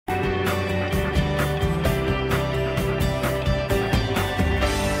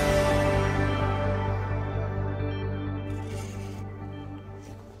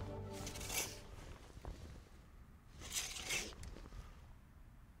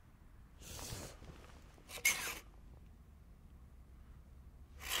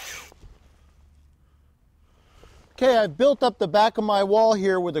Okay, I've built up the back of my wall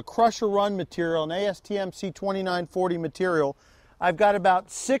here with a crusher run material, an ASTM C2940 material. I've got about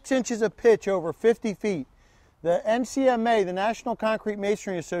 6 inches of pitch over 50 feet. The NCMA, the National Concrete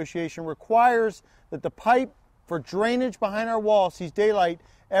Masonry Association, requires that the pipe for drainage behind our wall sees daylight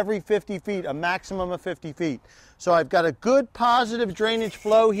every 50 feet, a maximum of 50 feet. So I've got a good positive drainage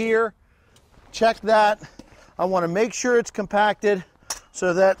flow here. Check that. I want to make sure it's compacted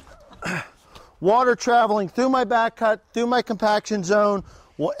so that water traveling through my back cut, through my compaction zone,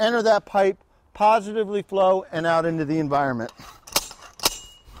 will enter that pipe, positively flow, and out into the environment.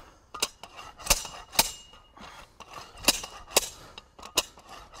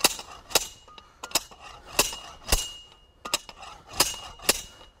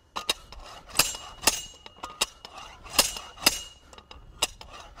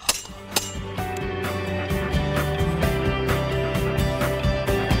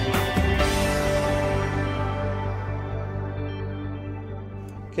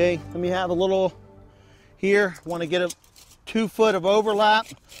 Okay, let me have a little here. I want to get a 2 foot of overlap.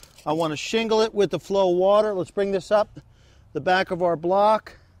 I want to shingle it with the flow of water. Let's bring this up the back of our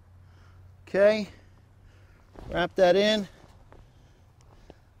block. Okay, wrap that in.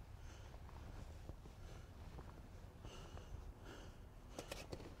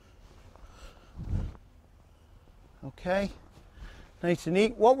 Okay, nice and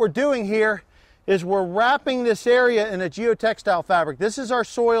neat. What we're doing here is we're wrapping this area in a geotextile fabric. This is our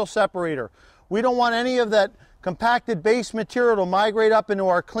soil separator. We don't want any of that compacted base material to migrate up into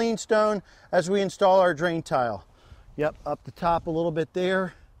our clean stone as we install our drain tile. Yep, up the top a little bit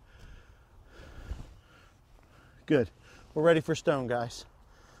there. Good. We're ready for stone, guys.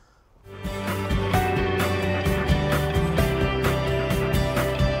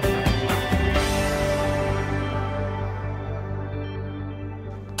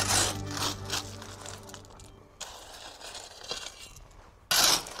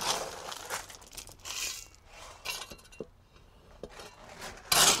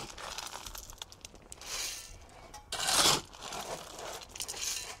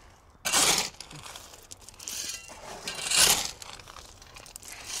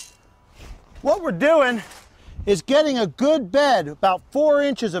 What we're doing is getting a good bed, about 4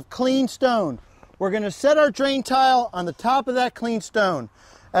 inches of clean stone. We're going to set our drain tile on the top of that clean stone.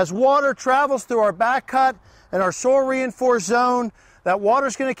 As water travels through our back cut and our soil reinforced zone, that water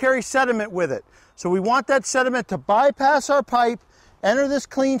is going to carry sediment with it. So we want that sediment to bypass our pipe, enter this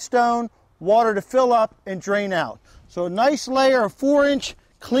clean stone, water to fill up and drain out. So a nice layer of 4-inch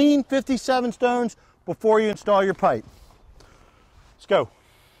clean 57 stones before you install your pipe. Let's go.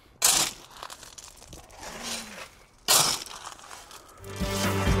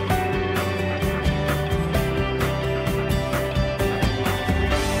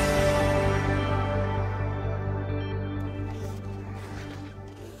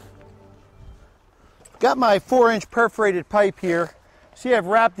 Got my 4-inch perforated pipe here. See, I've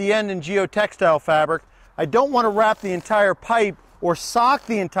wrapped the end in geotextile fabric. I don't want to wrap the entire pipe or sock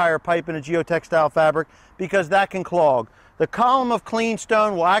the entire pipe in a geotextile fabric because that can clog. The column of clean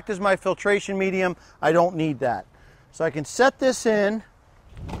stone will act as my filtration medium. I don't need that. So I can set this in.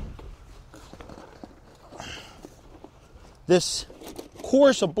 This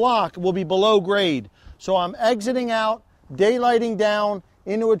course of block will be below grade. So I'm exiting out, daylighting down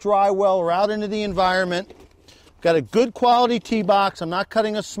into a dry well or out into the environment. Got a good quality T-box. I'm not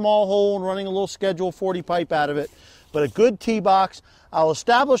cutting a small hole and running a little Schedule 40 pipe out of it, but a good T-box. I'll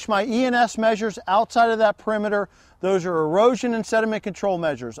establish my E&S measures outside of that perimeter. Those are erosion and sediment control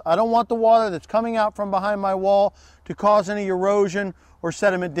measures. I don't want the water that's coming out from behind my wall to cause any erosion or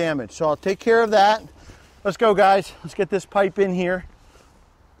sediment damage. So I'll take care of that. Let's go, guys. Let's get this pipe in here.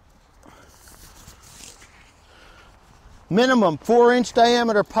 Minimum 4-inch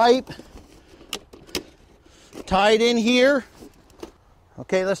diameter pipe, tied in here.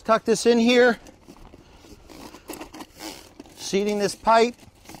 Okay, let's tuck this in here. Seating this pipe,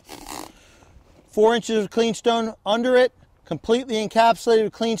 4 inches of clean stone under it, completely encapsulated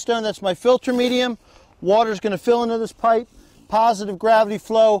with clean stone. That's my filter medium. Water's going to fill into this pipe, positive gravity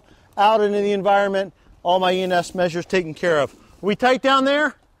flow out into the environment. All my E&S measures taken care of. Are we tight down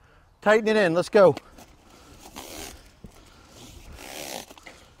there? Tighten it in. Let's go.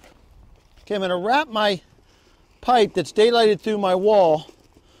 Okay, I'm going to wrap my pipe that's daylighted through my wall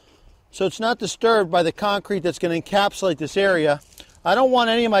so it's not disturbed by the concrete that's going to encapsulate this area. I don't want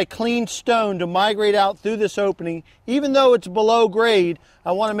any of my clean stone to migrate out through this opening. Even though it's below grade,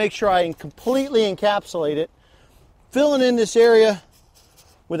 I want to make sure I completely encapsulate it. Filling in this area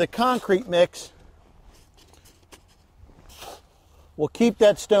with a concrete mix will keep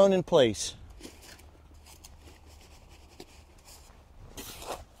that stone in place.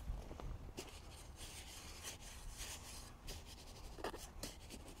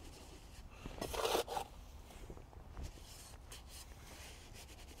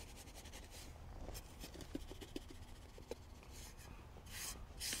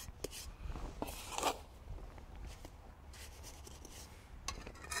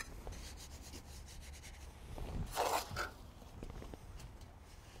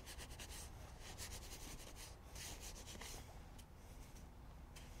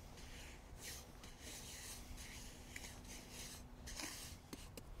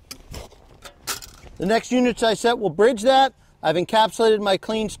 The next units I set will bridge that. I've encapsulated my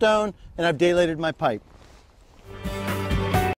clean stone and I've daylighted my pipe.